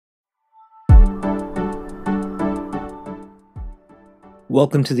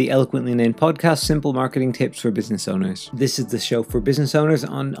Welcome to the Eloquently Named podcast, simple marketing tips for business owners. This is the show for business owners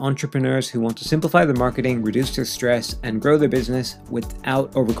and entrepreneurs who want to simplify their marketing, reduce their stress, and grow their business without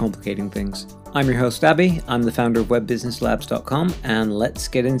overcomplicating things. I'm your host, Abby. I'm the founder of webbusinesslabs.com, and let's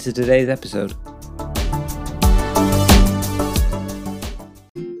get into today's episode.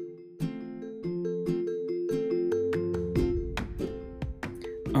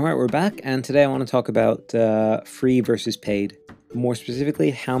 All right, we're back, and today I want to talk about free versus paid. More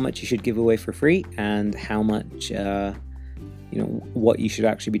specifically, how much you should give away for free and how much, what you should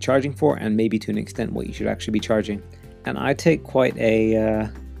actually be charging for, and maybe to an extent what you should actually be charging. And I take quite a,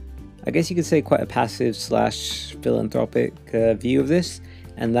 I guess you could say quite a passive / philanthropic view of this.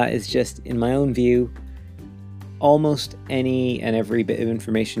 And that is just, in my own view, almost any and every bit of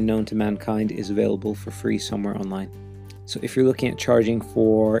information known to mankind is available for free somewhere online. So if you're looking at charging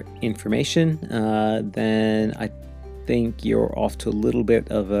for information, then I think you're off to a little bit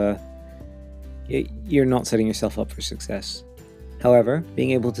of you're not setting yourself up for success. However,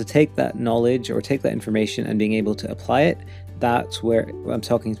 being able to take that knowledge or take that information and being able to apply it, that's where I'm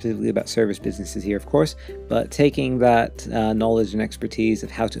talking specifically about service businesses here, of course, but taking that knowledge and expertise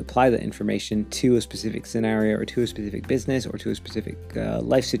of how to apply that information to a specific scenario or to a specific business or to a specific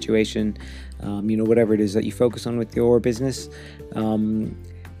life situation, whatever it is that you focus on with your business,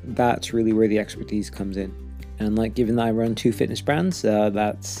 that's really where the expertise comes in. And given that I run 2 fitness brands,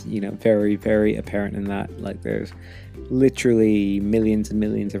 that's, very, very apparent in that. There's literally millions and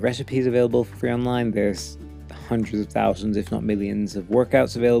millions of recipes available for free online. There's hundreds of thousands, if not millions, of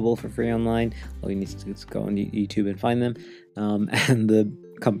workouts available for free online. All you need to do is go on YouTube and find them. And the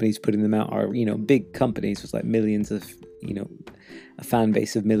companies putting them out are, big companies with millions of, a fan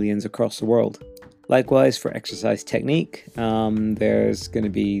base of millions across the world. Likewise, for exercise technique, there's going to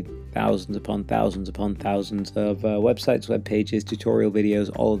be thousands upon thousands upon thousands of websites, web pages, tutorial videos,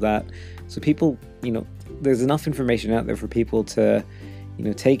 all of that. So people, there's enough information out there for people to,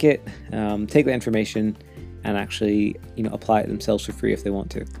 take that information and actually, apply it themselves for free if they want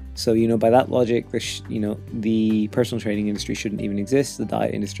to. So, by that logic, the personal training industry shouldn't even exist. The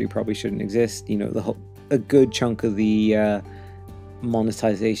diet industry probably shouldn't exist. A good chunk of the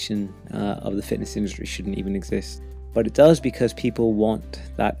monetization of the fitness industry shouldn't even exist. But it does because people want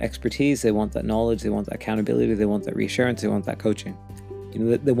that expertise, they want that knowledge, they want that accountability, they want that reassurance, they want that coaching.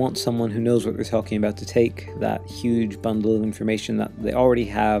 They want someone who knows what they're talking about to take that huge bundle of information that they already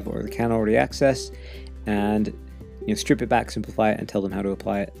have or they can already access and strip it back, simplify it, and tell them how to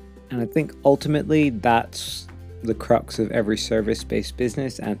apply it. And I think ultimately that's the crux of every service-based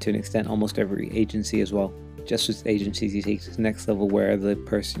business, and to an extent almost every agency as well. Just with agencies, you take to the next level where the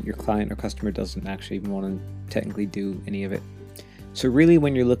person, your client or customer, doesn't actually want to technically do any of it. So really,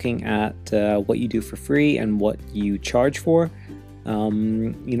 when you're looking at what you do for free and what you charge for,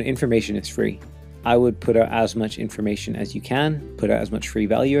 information is free. I would put out as much information as you can, put out as much free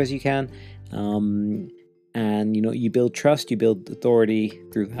value as you can, and you build trust, you build authority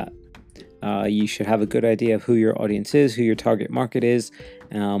through that. You should have a good idea of who your audience is, who your target market is,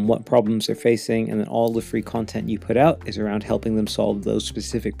 what problems they're facing, and then all the free content you put out is around helping them solve those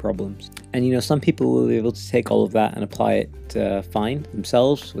specific problems. And some people will be able to take all of that and apply it fine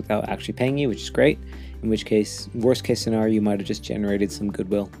themselves without actually paying you, which is great. In which case, worst case scenario, you might have just generated some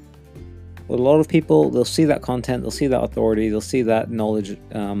goodwill. But a lot of people, they'll see that content, they'll see that authority, they'll see that knowledge,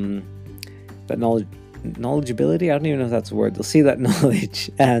 knowledgeability, I don't even know if that's a word. They'll see that knowledge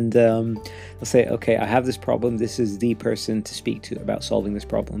and they'll say, okay, I have this problem, this is the person to speak to about solving this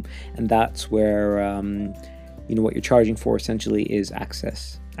problem. And that's where what you're charging for essentially is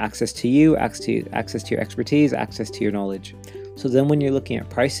access to you, access to your expertise, access to your knowledge. So then when you're looking at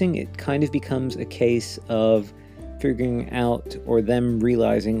pricing, it kind of becomes a case of figuring out, or them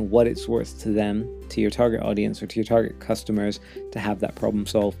realizing what it's worth to them, to your target audience or to your target customers, to have that problem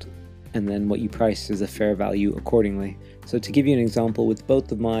solved. And then what you price is a fair value accordingly. So to give you an example, with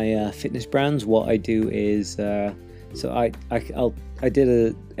both of my fitness brands, what I do is, I did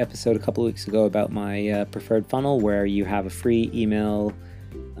an episode a couple of weeks ago about my preferred funnel, where you have a free email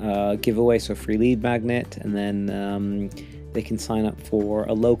giveaway, so free lead magnet, and then they can sign up for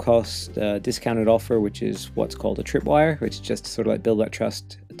a low-cost discounted offer, which is what's called a tripwire, which is just to sort of build that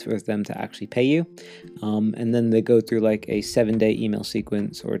trust for them to actually pay you. And then they go through a 7-day email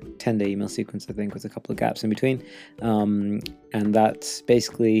sequence or 10-day email sequence, I think, with a couple of gaps in between. And that's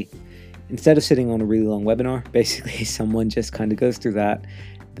basically, instead of sitting on a really long webinar, basically someone just kind of goes through that.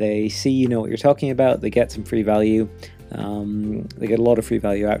 They see what you're talking about, they get some free value. They get a lot of free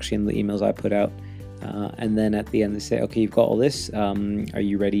value actually in the emails I put out. And then at the end they say, okay, you've got all this, are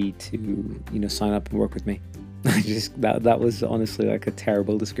you ready to sign up and work with me? that was honestly like a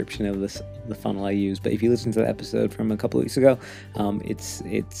terrible description of the funnel I use. But if you listen to the episode from a couple of weeks ago,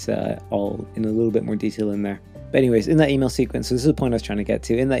 it's all in a little bit more detail in there. But anyways, in that email sequence, so this is the point I was trying to get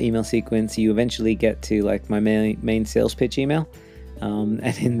to. In that email sequence, you eventually get to like my main sales pitch email,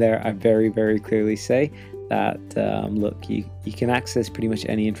 and in there I very, very clearly say that look, you can access pretty much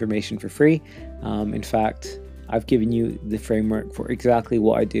any information for free. In fact, I've given you the framework for exactly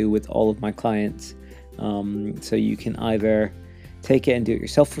what I do with all of my clients. So you can either take it and do it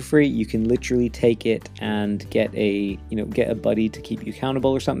yourself for free. You can literally take it and get a buddy to keep you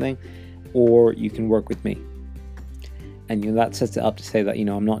accountable or something, or you can work with me. And that sets it up to say that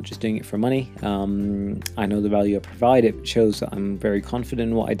I'm not just doing it for money. I know the value I provide. It shows that I'm very confident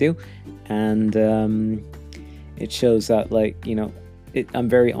in what I do, and it shows that I'm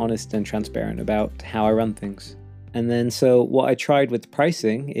very honest and transparent about how I run things. And then so what I tried with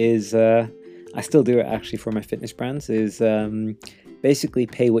pricing is I still do it actually for my fitness brands, is basically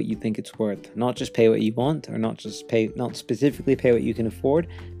pay what you think it's worth. Not just pay what you want, or not specifically pay what you can afford,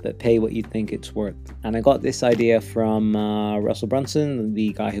 but pay what you think it's worth. And I got this idea from Russell Brunson,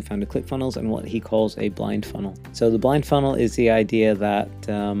 the guy who founded ClickFunnels, and what he calls a blind funnel. So the blind funnel is the idea that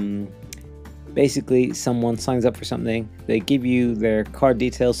basically someone signs up for something, they give you their card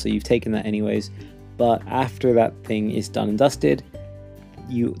details, so you've taken that anyways, but after that thing is done and dusted,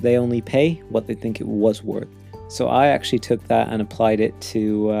 they only pay what they think it was worth. So I actually took that and applied it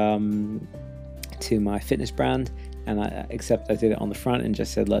to my fitness brand, and I did it on the front and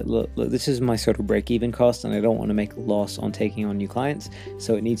just said, look, this is my sort of break-even cost, and I don't want to make a loss on taking on new clients,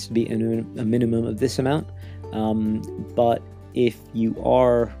 so it needs to be a minimum of this amount. But if you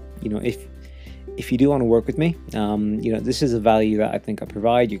are, if you do want to work with me, this is a value that I think I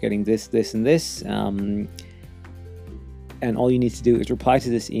provide. You're getting this, and this. And all you need to do is reply to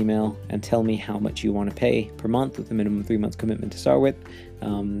this email and tell me how much you want to pay per month, with a minimum 3 months commitment to start with.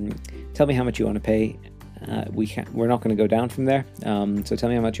 Tell me how much you want to pay. We're not going to go down from there. So tell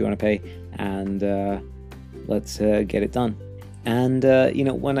me how much you want to pay, and let's get it done. And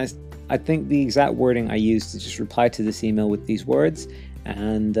when I think the exact wording I used to just reply to this email with these words,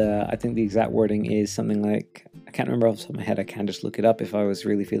 and I think the exact wording is something like, I can't remember off the top of my head, I can just look it up if I was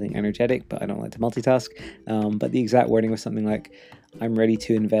really feeling energetic, but I don't like to multitask. But the exact wording was something like, I'm ready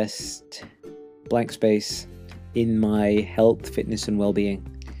to invest blank space in my health, fitness, and well-being.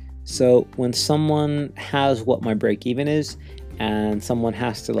 So when someone has what my break-even is, and someone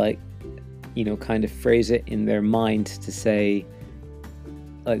has to kind of phrase it in their mind to say,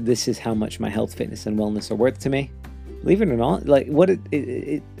 this is how much my health, fitness, and wellness are worth to me. Believe it or not,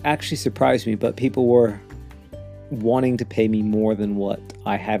 it actually surprised me, but people were wanting to pay me more than what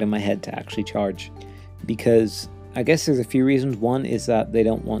I had in my head to actually charge, because I guess there's a few reasons. One is that they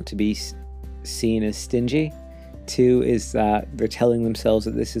don't want to be seen as stingy. Two is that they're telling themselves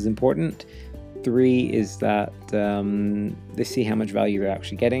that this is important. Three is that they see how much value they're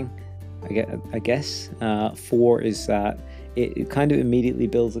actually getting, I guess. Four is that it kind of immediately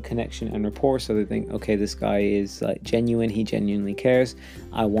builds a connection and rapport, so they think, okay, this guy is genuine, he genuinely cares,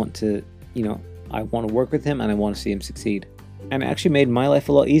 I want to work with him, and I want to see him succeed. And it actually made my life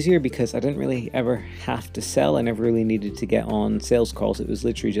a lot easier, because I didn't really ever have to sell. I never really needed to get on sales calls. It was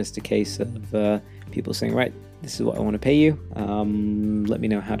literally just a case of people saying, right, this is what I want to pay you, let me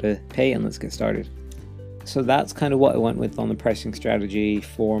know how to pay, and let's get started. So that's kind of what I went with on the pricing strategy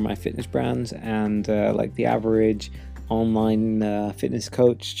for my fitness brands. And the average online fitness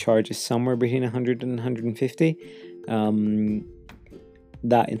coach charges somewhere between 100 and 150.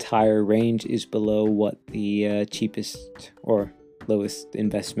 That entire range is below what the cheapest or lowest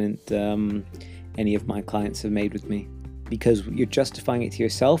investment any of my clients have made with me, because you're justifying it to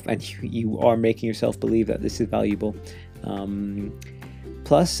yourself, and you are making yourself believe that this is valuable.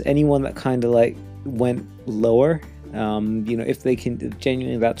 Plus, anyone that kind of went lower, if they can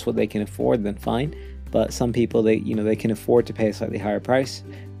genuinely, that's what they can afford, then fine. But some people, they can afford to pay a slightly higher price.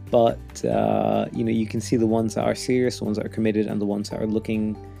 But you can see the ones that are serious, the ones that are committed, and the ones that are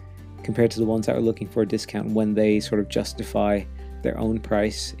looking, compared to the ones that are looking for a discount, when they sort of justify their own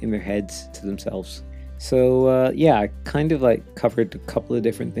price in their heads to themselves. So I kind of covered a couple of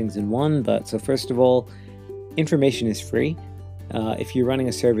different things in one. But so first of all, information is free. If you're running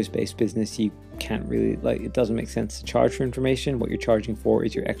a service-based business, you can't really, it doesn't make sense to charge for information. What you're charging for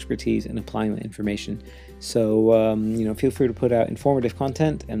is your expertise and applying that information. So, feel free to put out informative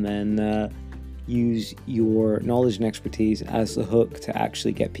content, and then use your knowledge and expertise as the hook to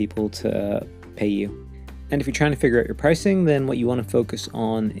actually get people to pay you. And if you're trying to figure out your pricing, then what you want to focus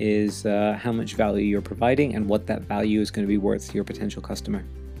on is how much value you're providing and what that value is going to be worth to your potential customer.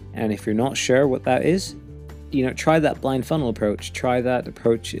 And if you're not sure what that is, try that blind funnel approach. Try that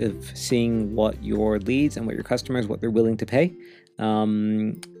approach of seeing what your leads and what your customers, what they're willing to pay,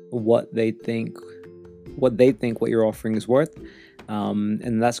 what they think what your offering is worth.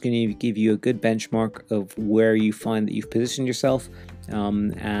 And that's going to give you a good benchmark of where you find that you've positioned yourself.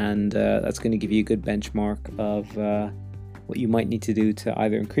 And that's going to give you a good benchmark of what you might need to do to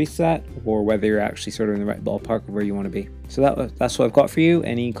either increase that or whether you're actually sort of in the right ballpark of where you want to be. So that's what I've got for you.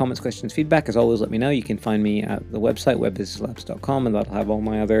 Any comments, questions, feedback, as always, let me know. You can find me at the website, webbusinesslabs.com, and that'll have all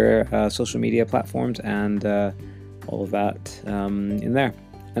my other social media platforms and all of that in there.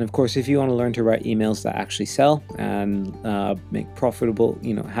 And of course, if you want to learn to write emails that actually sell and make profitable,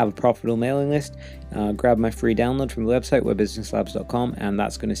 have a profitable mailing list, grab my free download from the website, webbusinesslabs.com, and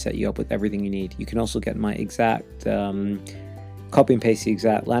that's going to set you up with everything you need. You can also get my exact, copy and paste the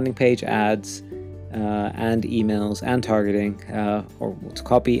exact landing page, ads, and emails and targeting, or to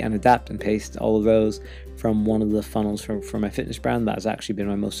copy and adapt and paste all of those from one of the funnels from my fitness brand. That has actually been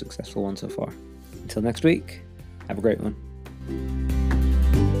my most successful one so far. Until next week, have a great one.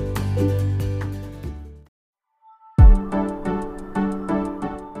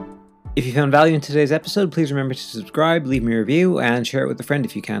 If you found value in today's episode, please remember to subscribe, leave me a review, and share it with a friend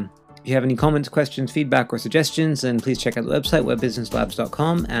if you can. If you have any comments, questions, feedback, or suggestions, then please check out the website,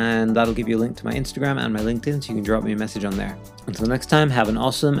 webbusinesslabs.com, and that'll give you a link to my Instagram and my LinkedIn, so you can drop me a message on there. Until next time, have an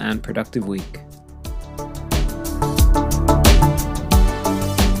awesome and productive week.